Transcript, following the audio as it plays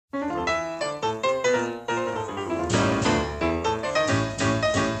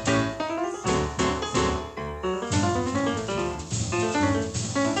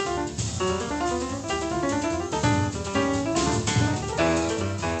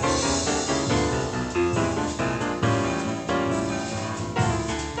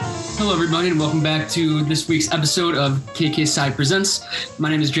Hello, everybody, and welcome back to this week's episode of KK Psi Presents.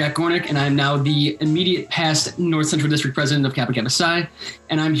 My name is Jack Gornick, and I'm now the immediate past North Central District President of Kappa Kappa Psi,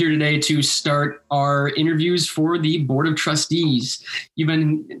 and I'm here today to start our interviews for the Board of Trustees. You've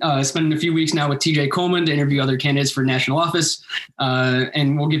been spending a few weeks now with TJ Coleman to interview other candidates for national office,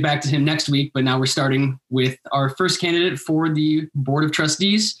 and we'll get back to him next week, but now we're starting with our first candidate for the Board of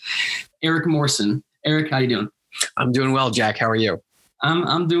Trustees, Eric Morrison. Eric, how you doing? I'm doing well, Jack. How are you?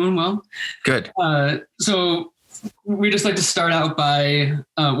 I'm doing well. Good. So we just like to start out by,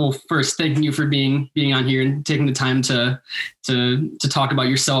 first thanking you for being on here and taking the time to talk about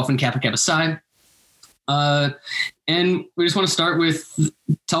yourself and Kappa Kappa Psi. And we just want to start with,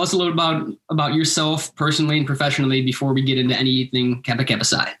 tell us a little about yourself personally and professionally before we get into anything Kappa Kappa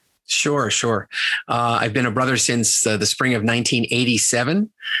Psi. Sure. I've been a brother since the spring of 1987.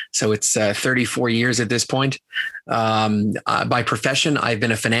 So it's 34 years at this point. By profession, I've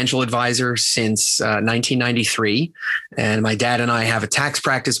been a financial advisor since 1993. And my dad and I have a tax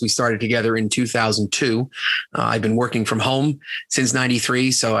practice. We started together in 2002. I've been working from home since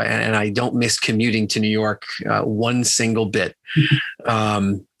 93. So, and I don't miss commuting to New York one single bit.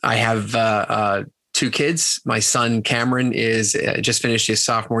 I have two kids. My son, Cameron, is just finished his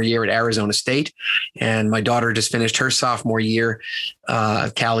sophomore year at Arizona State. And my daughter just finished her sophomore year.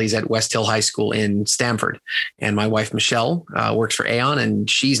 Callie's at West Hill High School in Stamford. And my wife, Michelle, works for Aon, and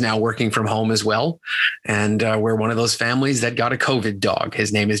she's now working from home as well. And we're one of those families that got a COVID dog.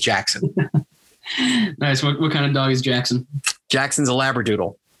 His name is Jackson. Nice. What kind of dog is Jackson? Jackson's a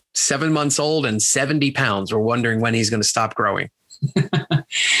Labradoodle, 7 months old and 70 pounds. We're wondering when he's going to stop growing.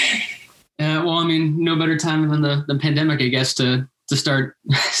 Well, I mean, no better time than the pandemic, I guess, to start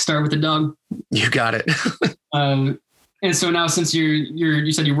with the dog. You got it. And so now, since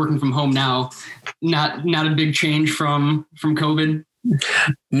you said you're working from home now, not a big change from COVID.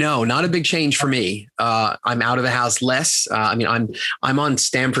 No, not a big change for me. I'm out of the house less. I'm on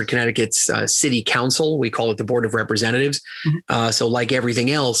Stamford, Connecticut's city council. We call it the Board of Representatives. So like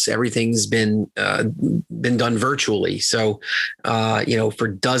everything else, everything's been done virtually. So, for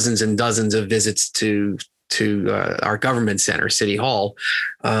dozens and dozens of visits to our government center, City Hall,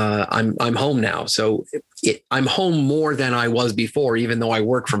 I'm home now. So I'm home more than I was before, even though I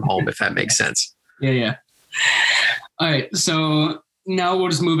work from home, if that makes sense. Yeah. All right. So now we'll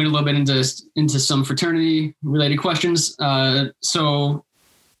just move in a little bit into some fraternity related questions. So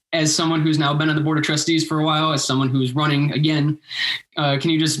as someone who's now been on the Board of Trustees for a while, as someone who's running again, can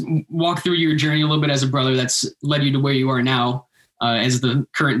you just walk through your journey a little bit as a brother that's led you to where you are now as the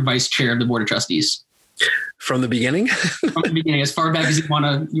current vice chair of the Board of Trustees? From the beginning? From the beginning, as far back as you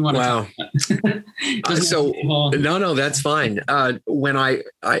want to. Wow. No, that's fine. When I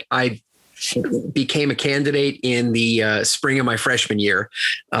became a candidate in the spring of my freshman year,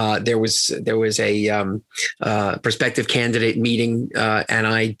 there was a prospective candidate meeting, and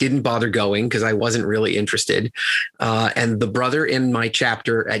I didn't bother going because I wasn't really interested. And the brother in my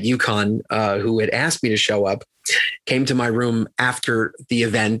chapter at UConn, who had asked me to show up, came to my room after the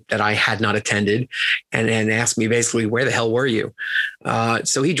event that I had not attended and asked me basically, where the hell were you?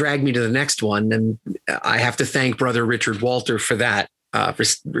 So he dragged me to the next one. And I have to thank Brother Richard Walter for that. For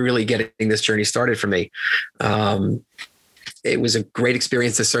really getting this journey started for me. It was a great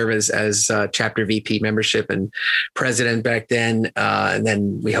experience to serve as chapter VP membership and president back then. And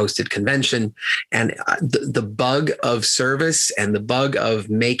then we hosted convention, and the bug of service and the bug of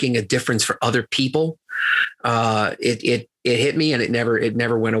making a difference for other people, it hit me, and it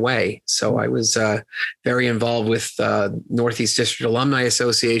never went away. So I was very involved with Northeast District Alumni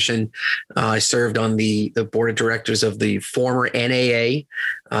Association. I served on the board of directors of the former NAA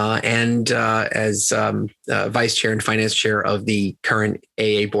and as vice chair and finance chair of the current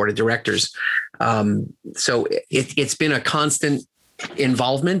AA board of directors. So it's been a constant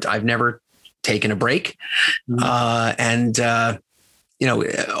involvement. I've never taken a break, and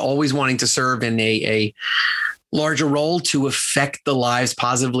always wanting to serve in a larger role to affect the lives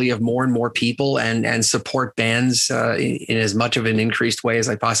positively of more and more people and support bands in as much of an increased way as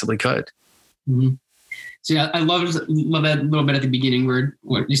I possibly could. Mm-hmm. So yeah, I love that little bit at the beginning where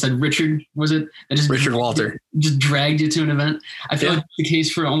what you said, Richard, was it? Richard Walter. Just dragged you to an event. I feel like that's the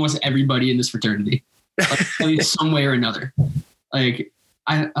case for almost everybody in this fraternity, like, at least some way or another. Like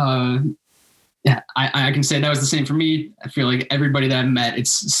I can say that was the same for me. I feel like everybody that I've met,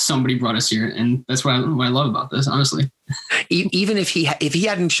 it's somebody brought us here. And that's what I love about this, honestly. even if he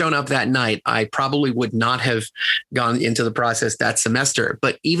hadn't shown up that night, I probably would not have gone into the process that semester.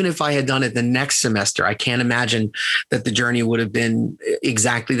 But even if I had done it the next semester, I can't imagine that the journey would have been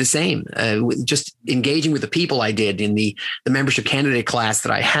exactly the same. Just engaging with the people I did in the membership candidate class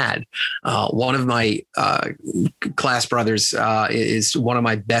that I had. One of my class brothers is one of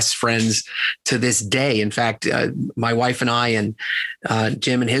my best friends to this day. In fact, my wife and I and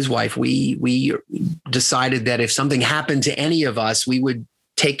Jim and his wife, we decided that if something happened to any of us, we would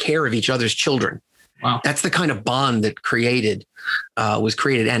take care of each other's children. Wow. That's the kind of bond that was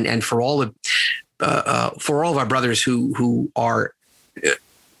created. And for all of our brothers who are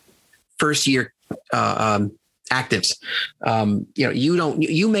first year actives,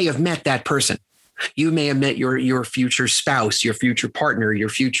 you may have met that person. You may have met your future spouse, your future partner, your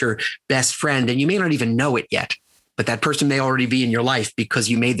future best friend, and you may not even know it yet. But that person may already be in your life because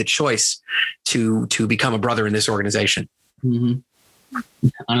you made the choice to become a brother in this organization. Mm-hmm.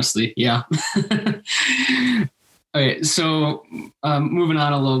 Honestly, yeah. Okay, so moving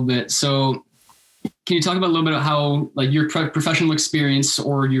on a little bit. So can you talk about a little bit about how like your professional experience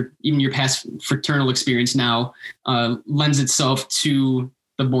or even your past fraternal experience now lends itself to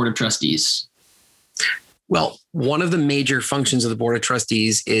the Board of Trustees? Well, one of the major functions of the Board of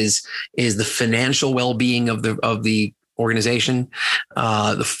Trustees is the financial well-being of the organization,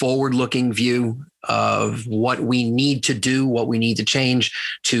 the forward-looking view of what we need to do, what we need to change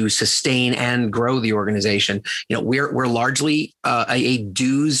to sustain and grow the organization. We're largely a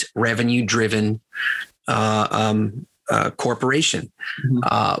dues revenue-driven corporation.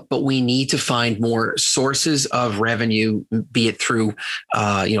 Mm-hmm. But we need to find more sources of revenue, be it through,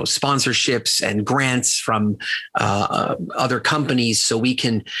 sponsorships and grants from other companies, so we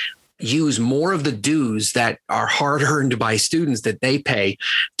can use more of the dues that are hard earned by students that they pay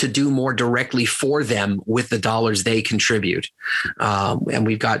to do more directly for them with the dollars they contribute. And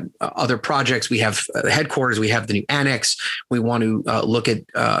we've got other projects. We have headquarters. We have the new annex. We want to look at,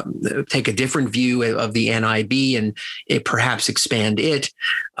 take a different view of the NIB and perhaps expand it.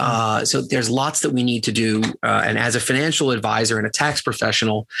 So there's lots that we need to do. And as a financial advisor and a tax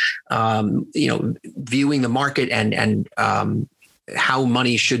professional, viewing the market and how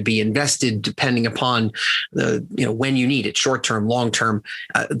money should be invested depending upon when you need it, short term, long term,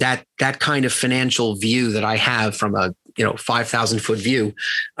 that kind of financial view that I have from a 5,000-foot view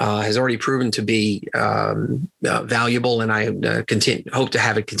has already proven to be valuable, and I hope to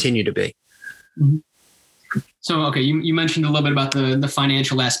have it continue to be. Mm-hmm. So, okay, you mentioned a little bit about the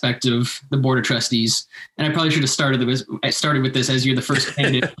financial aspect of the Board of Trustees, and I probably should have started with this as you're the first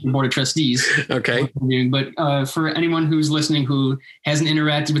candidate for the Board of Trustees. Okay. But for anyone who's listening who hasn't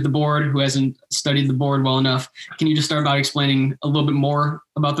interacted with the board, who hasn't studied the board well enough, can you just start by explaining a little bit more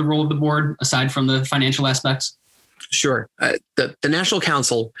about the role of the board aside from the financial aspects? Sure. The National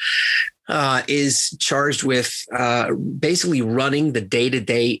Council is charged with basically running the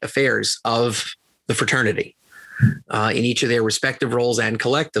day-to-day affairs of the fraternity. In each of their respective roles and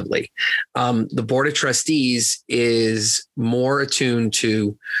collectively. The Board of Trustees is more attuned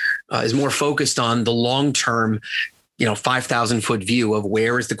to, is more focused on the long-term, 5,000-foot view of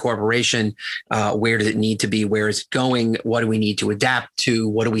where is the corporation, where does it need to be, where is it going, what do we need to adapt to,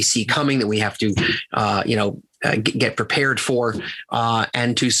 what do we see coming that we have to, get prepared for,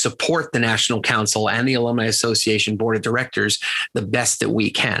 and to support the National Council and the Alumni Association Board of Directors the best that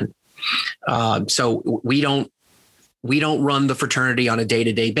we can. So we don't run the fraternity on a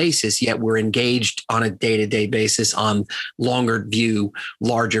day-to-day basis, yet we're engaged on a day-to-day basis on longer view,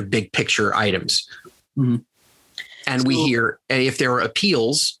 larger, big picture items. Mm-hmm. And we hear if there are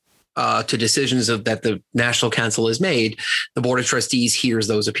appeals to decisions that the National Council has made, the Board of Trustees hears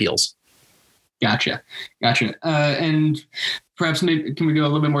those appeals. Gotcha. And perhaps maybe can we go a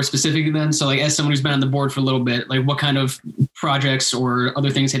little bit more specific then? So like as someone who's been on the board for a little bit, like what kind of projects or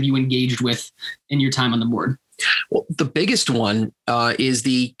other things have you engaged with in your time on the board? Well, the biggest one is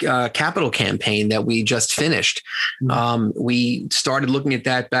the capital campaign that we just finished. Mm-hmm. We started looking at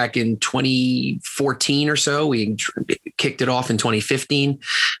that back in 2014 or so. We kicked it off in 2015,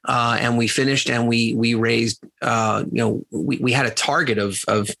 and we finished, and we raised. We had a target of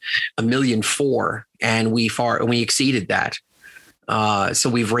 $1.4 million, and we exceeded that. So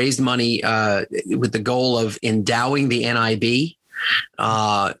we've raised money with the goal of endowing the NIB.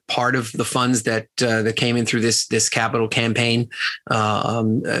 Part of the funds that came in through this capital campaign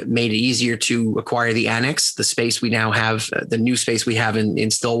made it easier to acquire the annex, the space we now have, the new space we have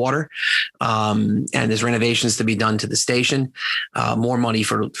in Stillwater, and there's renovations to be done to the station. More money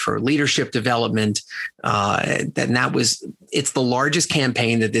for leadership development, it's the largest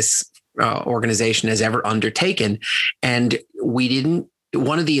campaign that this organization has ever undertaken. And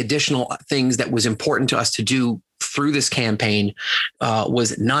one of the additional things that was important to us to do through this campaign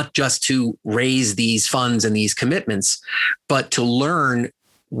was not just to raise these funds and these commitments, but to learn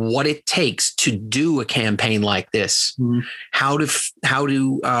what it takes to do a campaign like this, how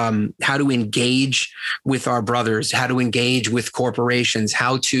to engage with our brothers, how to engage with corporations,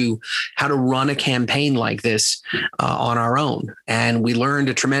 how to run a campaign like this on our own. And we learned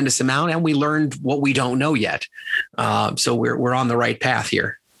a tremendous amount, and we learned what we don't know yet. So we're on the right path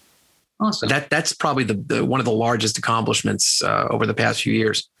here. Awesome. That's probably the one of the largest accomplishments over the past few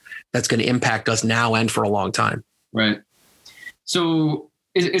years. That's going to impact us now and for a long time. Right. So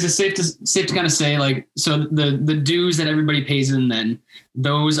is it safe to kind of say, like, so the dues that everybody pays in, then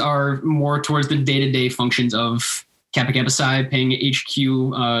those are more towards the day-to-day functions of Kappa Kappa Psi, paying HQ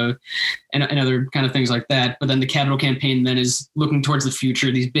and other kind of things like that. But then the capital campaign then is looking towards the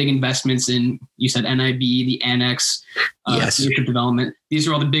future, these big investments in, you said NIB, the annex, leadership development. These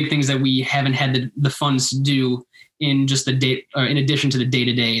are all the big things that we haven't had the funds to do in just in addition to the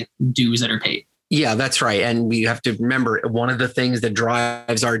day-to-day dues that are paid. Yeah, that's right. And we have to remember, one of the things that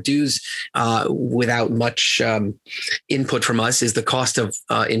drives our dues without much input from us is the cost of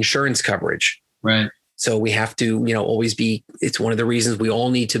insurance coverage. Right. So we have to, always it's one of the reasons we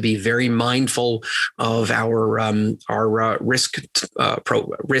all need to be very mindful of our risk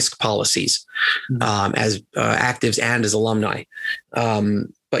policies as actives and as alumni.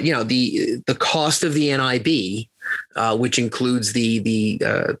 But the cost of the NIB, which includes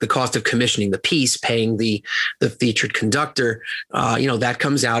the cost of commissioning the piece, paying the featured conductor, that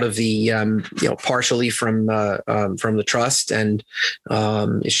comes out of the partially from the trust and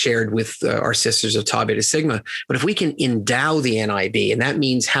is shared with our sisters of Tau Beta Sigma. But if we can endow the NIB, and that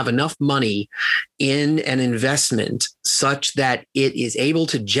means have enough money in an investment such that it is able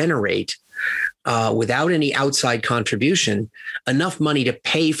to generate, without any outside contribution, enough money to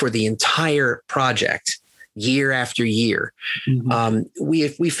pay for the entire project year after year. We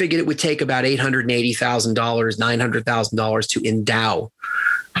figured it would take about $880,000, $900,000 to endow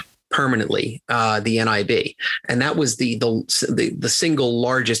permanently the NIB, and that was the single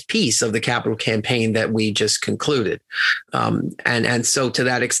largest piece of the capital campaign that we just concluded. And so to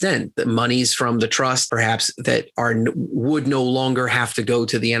that extent, the monies from the trust, perhaps that would no longer have to go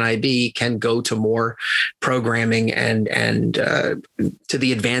to the NIB, can go to more programming and to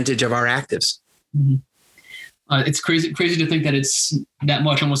the advantage of our actives. It's crazy to think that it's that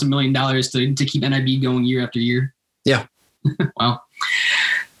much, almost $1 million to keep NIB going year after year. Yeah. Wow.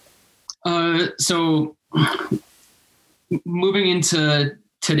 So moving into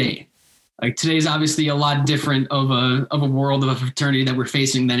today, like today is obviously a lot different of a world of a fraternity that we're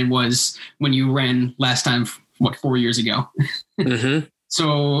facing than it was when you ran last time, 4 years ago.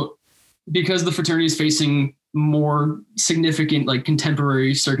 So because the fraternity is facing more significant, like,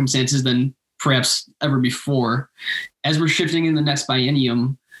 contemporary circumstances than perhaps ever before, as we're shifting in the next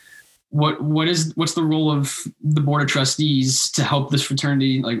biennium, what's the role of the board of trustees to help this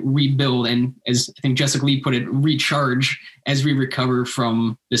fraternity, like, rebuild and, as I think Jessica Lee put it, recharge as we recover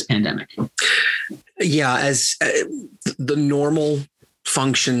from this pandemic? Yeah, as the normal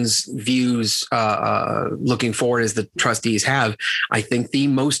functions, views, looking forward as the trustees have, I think the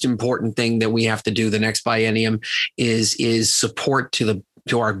most important thing that we have to do the next biennium is support to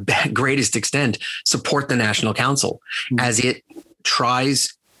our greatest extent, support the National Council as it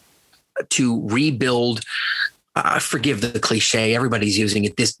tries to rebuild. Forgive the cliche, everybody's using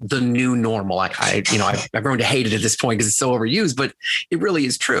it, the new normal. I've grown to hate it at this point because it's so overused, but it really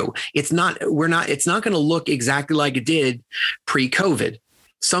is true. It's not going to look exactly like it did pre-COVID.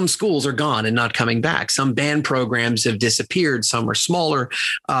 Some schools are gone and not coming back. Some band programs have disappeared. Some are smaller.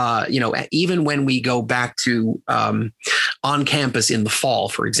 Even when we go back to on campus in the fall,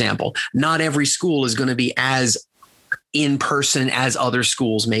 for example, not every school is going to be as in person as other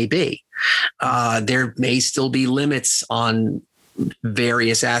schools may be. There may still be limits on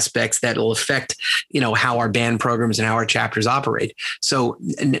various aspects that will affect, how our band programs and how our chapters operate. So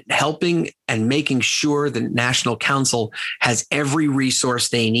helping and making sure the National Council has every resource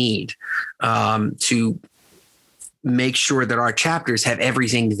they need to make sure that our chapters have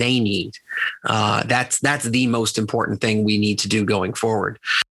everything they need. That's the most important thing we need to do going forward.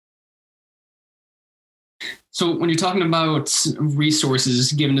 So when you're talking about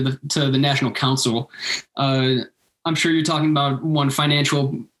resources given to the National Council, I'm sure you're talking about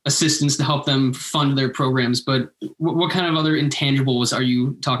financial assistance to help them fund their programs, but what kind of other intangibles are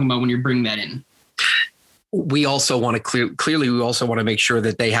you talking about when you're bringing that in? We also want to clearly we also want to make sure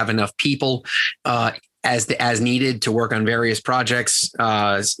that they have enough people as needed to work on various projects.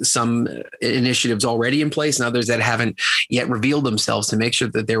 Some initiatives already in place, and others that haven't yet revealed themselves, to make sure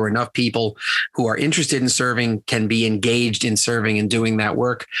that there are enough people who are interested in serving, can be engaged in serving and doing that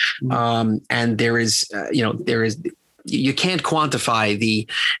work. And there is, you can't quantify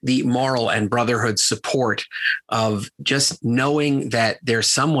the moral and brotherhood support of just knowing that there's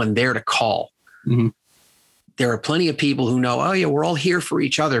someone there to call. Mm-hmm. There are plenty of people who know, oh yeah, we're all here for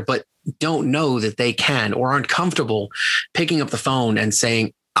each other, but don't know that they can or aren't comfortable picking up the phone and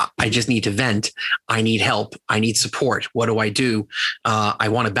saying, I just need to vent. I need help. I need support. What do I do? I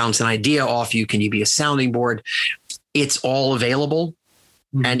want to bounce an idea off you. Can you be a sounding board? It's all available.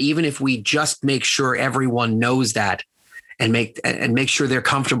 Mm-hmm. And even if we just make sure everyone knows that and make sure they're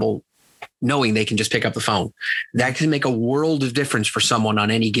comfortable knowing they can just pick up the phone, that can make a world of difference for someone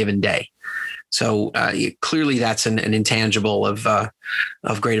on any given day. So clearly that's an intangible of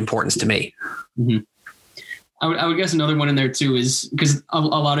great importance to me. Mm-hmm. I would guess another one in there too is because a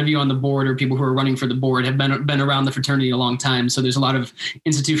lot of you on the board or people who are running for the board have been around the fraternity a long time. So there's a lot of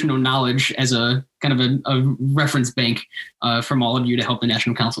institutional knowledge as a kind of a reference bank from all of you to help the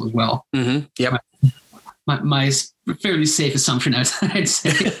National Council as well. Mm-hmm. Yep. My fairly safe assumption, I'd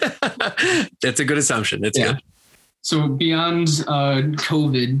say. That's a good assumption. That's good. So beyond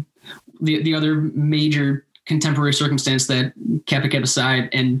COVID, the other major contemporary circumstance that Kappa Kappa Psi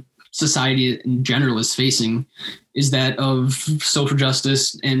and society in general is facing is that of social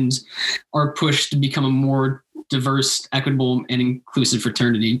justice and our push to become a more diverse, equitable, and inclusive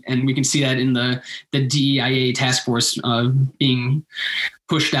fraternity. And we can see that in the DEIA task force being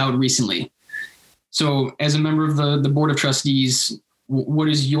pushed out recently. So as a member of the Board of Trustees, what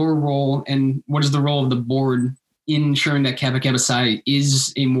is your role and what is the role of the board in ensuring that Kappa Kappa Psi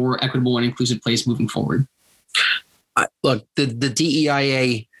is a more equitable and inclusive place moving forward? Look, the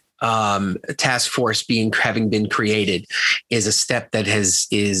DEIA task force having been created is a step that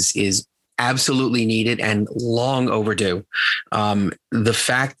is absolutely needed and long overdue. The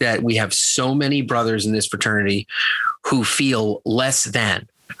fact that we have so many brothers in this fraternity who feel less than,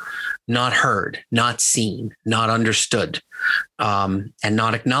 not heard, not seen, not understood, and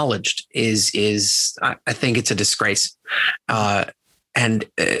not acknowledged is I think it's a disgrace. And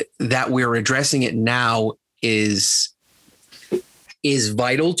that we're addressing it now is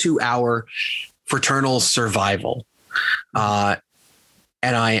vital to our fraternal survival. And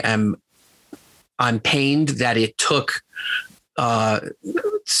I'm pained that it took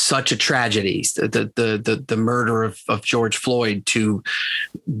such a tragedy, the murder of George Floyd, to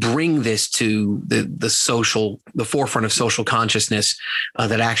bring this to the forefront of social consciousness,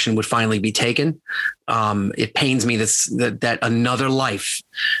 that action would finally be taken. It pains me that another life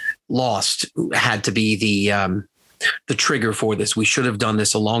lost had to be the trigger for this. We should have done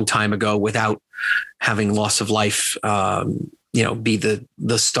this a long time ago without having loss of life be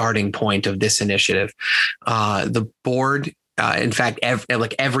the starting point of this initiative. The board, in fact,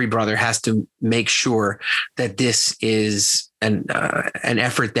 every brother has to make sure that this is an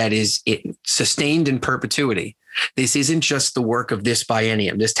effort that is sustained in perpetuity. This isn't just the work of this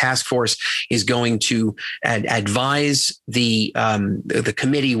biennium. This task force is going to advise the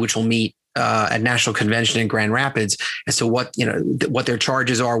committee, which will meet at National Convention in Grand Rapids, as to what their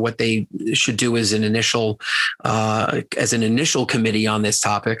charges are, what they should do as an initial committee on this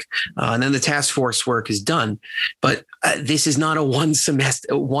topic, and then the task force work is done. But this is not a one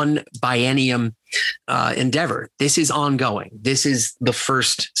biennium endeavor. This is ongoing. This is the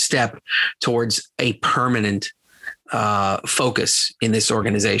first step towards a permanent focus in this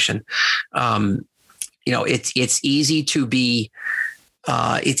organization. It's easy to be.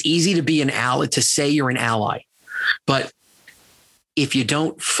 It's easy to be an ally, to say you're an ally, but if you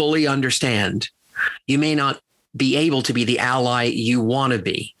don't fully understand, you may not be able to be the ally you want to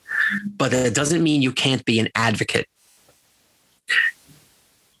be, but that doesn't mean you can't be an advocate.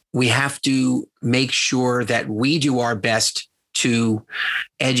 We have to make sure that we do our best to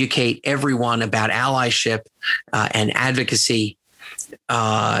educate everyone about allyship and advocacy,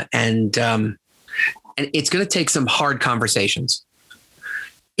 and it's going to take some hard conversations.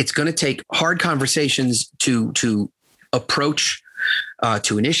 It's going to take hard conversations to approach,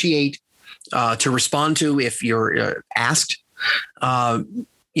 to initiate, to respond to if you're asked, but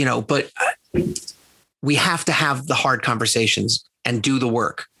we have to have the hard conversations and do the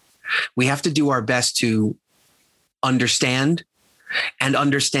work. We have to do our best to understand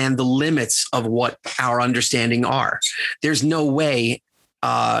the limits of what our understanding are. There's no way,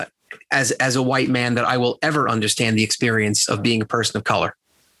 as a white man, that I will ever understand the experience of being a person of color.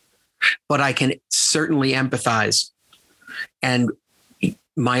 But I can certainly empathize and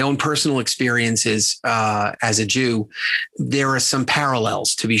my own personal experiences as a Jew, there are some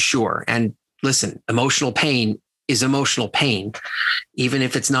parallels, to be sure. And listen, emotional pain is emotional pain, even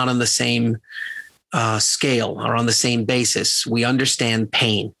if it's not on the same scale or on the same basis. We understand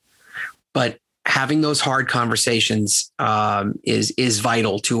pain, but having those hard conversations is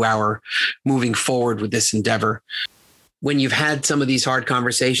vital to our moving forward with this endeavor. When you've had some of these hard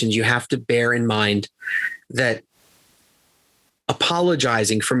conversations, you have to bear in mind that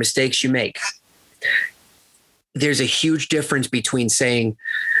apologizing for mistakes you make, there's a huge difference between saying,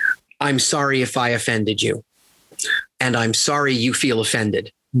 I'm sorry if I offended you, and I'm sorry you feel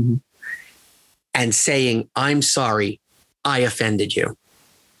offended, mm-hmm. and saying, I'm sorry I offended you.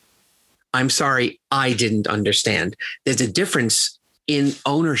 I'm sorry I didn't understand. There's a difference in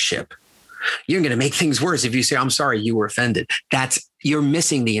ownership. You're going to make things worse if you say, I'm sorry you were offended. You're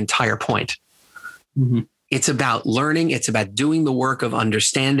missing the entire point. Mm-hmm. It's about learning. It's about doing the work of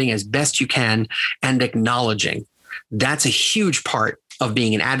understanding as best you can and acknowledging. That's a huge part of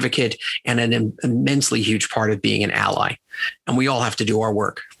being an advocate and an immensely huge part of being an ally. And we all have to do our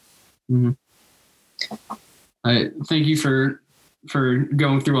work. Mm-hmm. Thank you for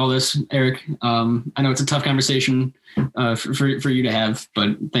going through all this, Eric. I know it's a tough conversation for you to have,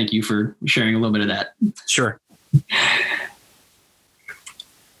 but thank you for sharing a little bit of that. Sure.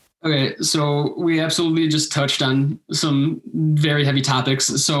 Okay, so we absolutely just touched on some very heavy topics.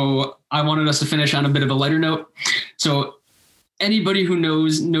 So I wanted us to finish on a bit of a lighter note. So anybody who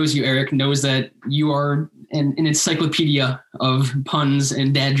knows you, Eric, knows that you are an encyclopedia of puns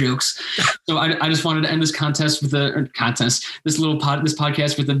and dad jokes. So I just wanted to end this podcast with a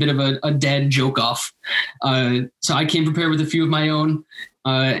podcast with a bit of a dad joke off. So I came prepared with a few of my own,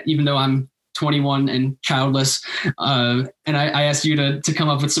 even though I'm 21 and childless. And I asked you to come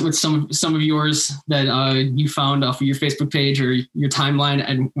up with some of yours that you found off of your Facebook page or your timeline,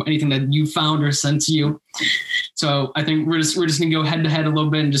 and anything that you found or sent to you. So I think we're just gonna go head to head a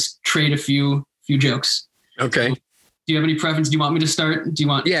little bit and just trade a few jokes. Okay. So, do you have any preference? Do you want me to start?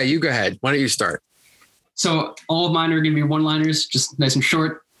 Yeah, you go ahead. Why don't you start? So all of mine are going to be one-liners, just nice and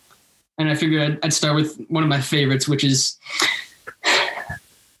short. And I figured I'd start with one of my favorites, which is,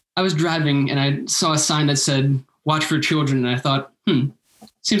 I was driving and I saw a sign that said, "Watch for children." And I thought,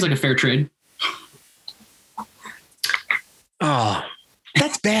 seems like a fair trade. Oh,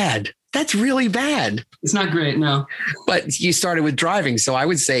 that's bad. That's really bad. It's not great, no. But you started with driving. So I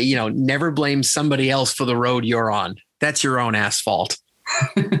would say, never blame somebody else for the road you're on. That's your own asphalt.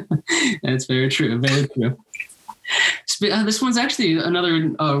 That's very true. Very true. This one's actually another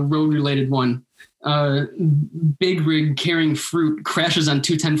road-related one. Big rig carrying fruit crashes on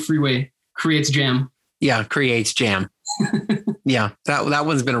 210 freeway, creates jam. Yeah, creates jam. Yeah, that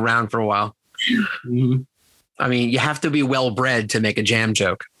one's been around for a while. Mm-hmm. I mean, you have to be well-bred to make a jam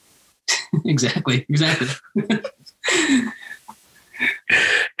joke. Exactly.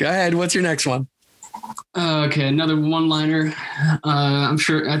 Go ahead. What's your next one? Okay, another one-liner.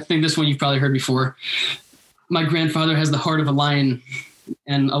 I think this one you've probably heard before. My grandfather has the heart of a lion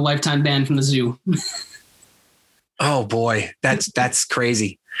and a lifetime ban from the zoo. Oh boy, that's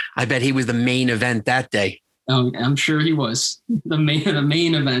crazy. I bet he was the main event that day. Oh, I'm sure he was the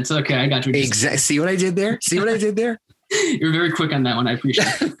main event. Okay, I got you. Exactly. See what I did there? You're very quick on that one. I appreciate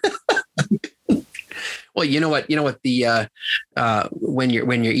it. Well, you know what the when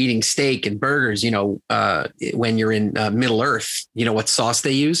you're eating steak and burgers, when you're in Middle Earth, you know what sauce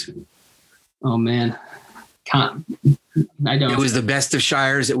they use? Oh man, I don't. It was the best of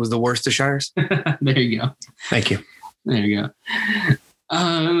Shires. It was the worst of Shires. There you go. Thank you. There you go.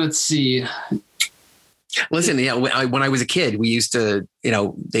 Let's see. Listen, when I was a kid, we used to,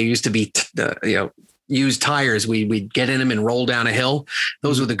 they used to be, used tires. We'd get in them and roll down a hill.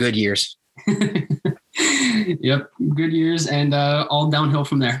 Those were the good years. Yep. Good years and all downhill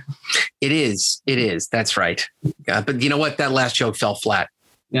from there. It is. That's right. But you know what? That last joke fell flat.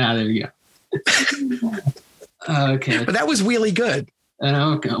 Yeah, there you go. Okay. But that was really good.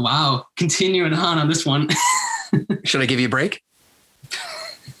 Okay. Wow. Continuing on this one. Should I give you a break?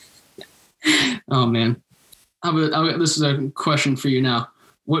 Oh man. This is a question for you now.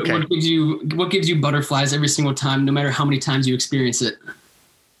 What gives you butterflies every single time, no matter how many times you experience it?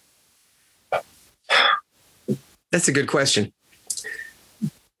 That's a good question.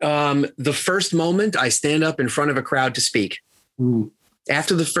 The first moment I stand up in front of a crowd to speak. Ooh.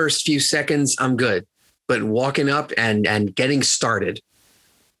 After the first few seconds, I'm good. But walking up and getting started,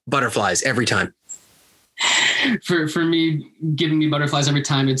 butterflies every time. For me, giving me butterflies every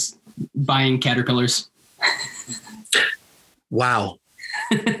time, it's buying caterpillars. Wow.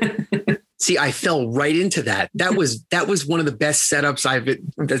 See, I fell right into that. That was one of the best setups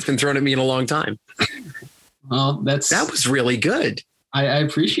that's been thrown at me in a long time. Well, that was really good. I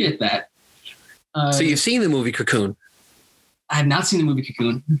appreciate that. So you've seen the movie Cocoon? I have not seen the movie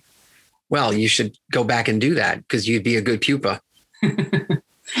Cocoon. Well, you should go back and do that because you'd be a good pupa.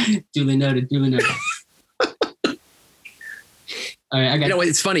 Duly noted. All right,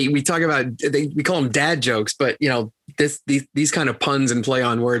 it's funny. We talk about we call them dad jokes, but these kind of puns and play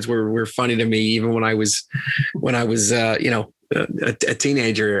on words were funny to me even when I was a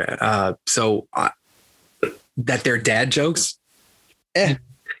teenager. So that they're dad jokes.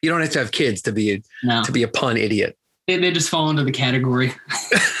 You don't have to have kids to be a pun idiot. They just fall into the category.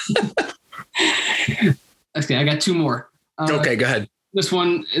 Okay, I got two more. Okay, go ahead. This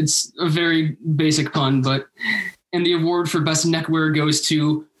one, it's a very basic pun, and the award for best neckwear goes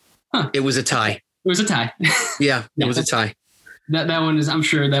to. It was a tie. It was a tie. Yeah, it was a tie. That one is. I'm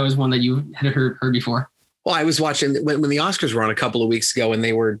sure that was one that you had heard before. Well, I was watching when the Oscars were on a couple of weeks ago, and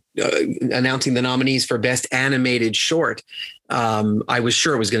they were announcing the nominees for best animated short. I was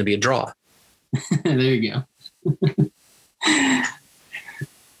sure it was going to be a draw. There you go.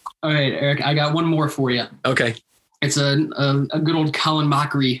 All right, Eric, I got one more for you. Okay. It's a good old Colin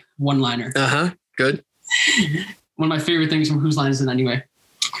Mockery one-liner. Good. One of my favorite things from Whose Line Is It Anyway?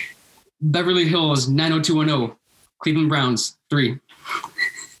 Beverly Hills 90210, Cleveland Browns 3.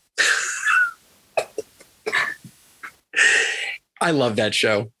 I love that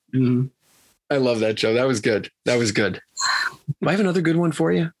show. Mm-hmm. I love that show. That was good. Do I have another good one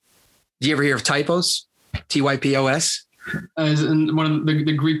for you? Do you ever hear of Typos? Typos? As in one of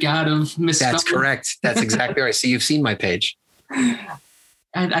the Greek god of misspelling. That's correct. That's exactly right. So you've seen my page.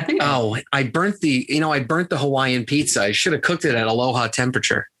 I think. I burnt the Hawaiian pizza. I should have cooked it at aloha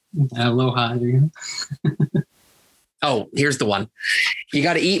temperature. Aloha. There you go. Oh, here's the one. You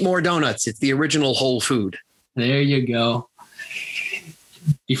got to eat more donuts. It's the original Whole Food. There you go.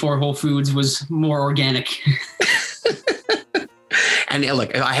 Before Whole Foods was more organic. And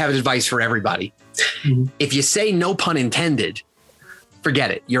look, I have advice for everybody. Mm-hmm. If you say no pun intended,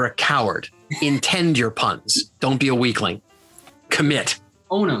 forget it. You're a coward. Intend your puns. Don't be a weakling. Commit.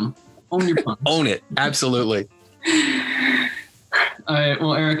 Own them. Own your puns. Own it. Absolutely. All right.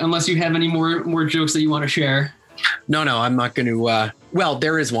 Well, Eric, unless you have any more jokes that you want to share. No, I'm not going to. Well,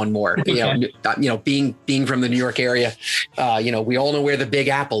 there is one more. Okay. Being from the New York area, we all know where the Big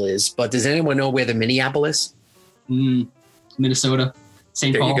Apple is, but does anyone know where the Minneapolis? Minnesota,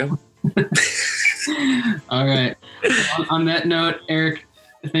 St. Paul. There you go. All right. On that note, Eric,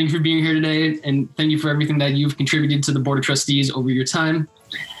 thank you for being here today, and thank you for everything that you've contributed to the Board of Trustees over your time.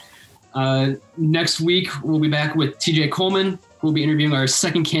 Next week, we'll be back with TJ Coleman. We'll be interviewing our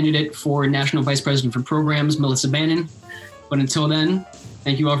second candidate for National Vice President for Programs, Melissa Bannon. But until then,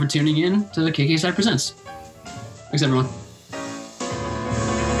 thank you all for tuning in to KKSI Presents. Thanks, everyone.